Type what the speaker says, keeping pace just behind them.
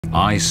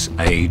Ice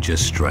Age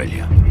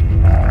Australia,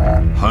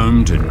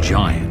 home to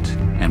giant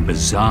and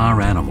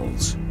bizarre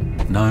animals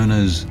known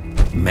as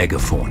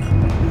Megafauna.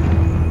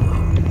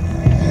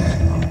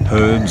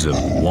 Herds of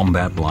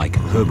wombat-like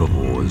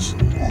herbivores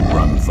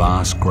roam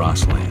vast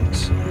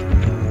grasslands,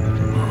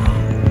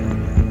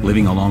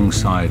 living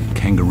alongside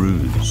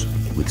kangaroos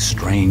with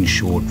strange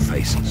short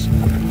faces.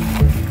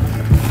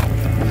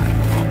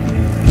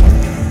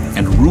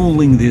 And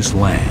ruling this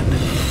land,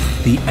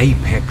 the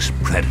apex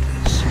predators,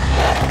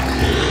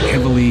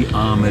 heavily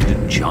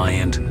armored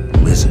giant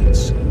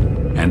lizards,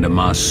 and a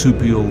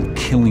marsupial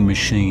killing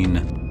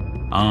machine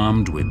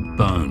armed with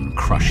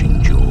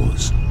bone-crushing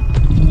jaws.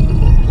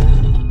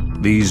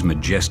 These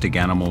majestic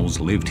animals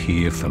lived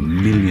here for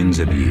millions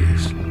of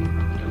years,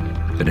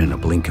 but in a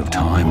blink of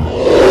time,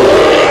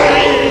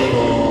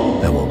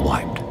 they were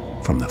wiped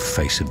from the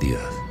face of the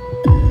earth.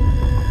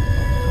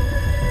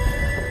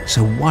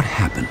 So what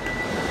happened?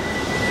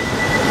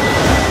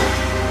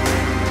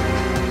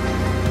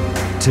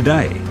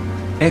 Today,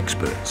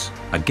 experts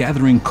are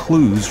gathering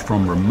clues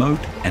from remote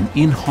and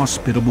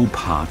inhospitable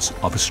parts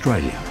of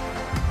Australia.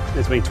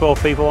 There's been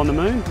 12 people on the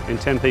moon and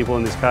 10 people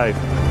in this cave.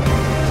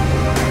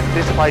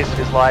 This place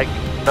is like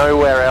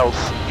nowhere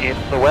else in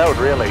the world,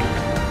 really.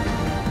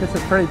 This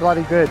is pretty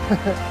bloody good.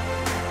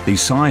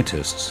 These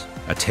scientists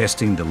are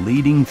testing the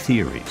leading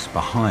theories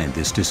behind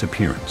this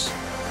disappearance.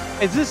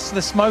 Is this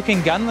the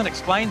smoking gun that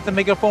explains the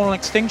megafaunal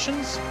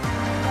extinctions?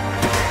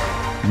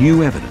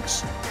 New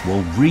evidence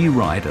will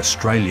rewrite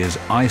Australia's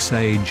Ice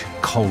Age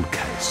cold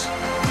case.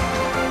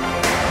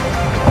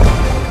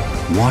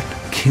 What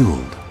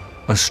killed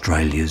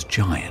Australia's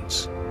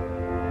giants?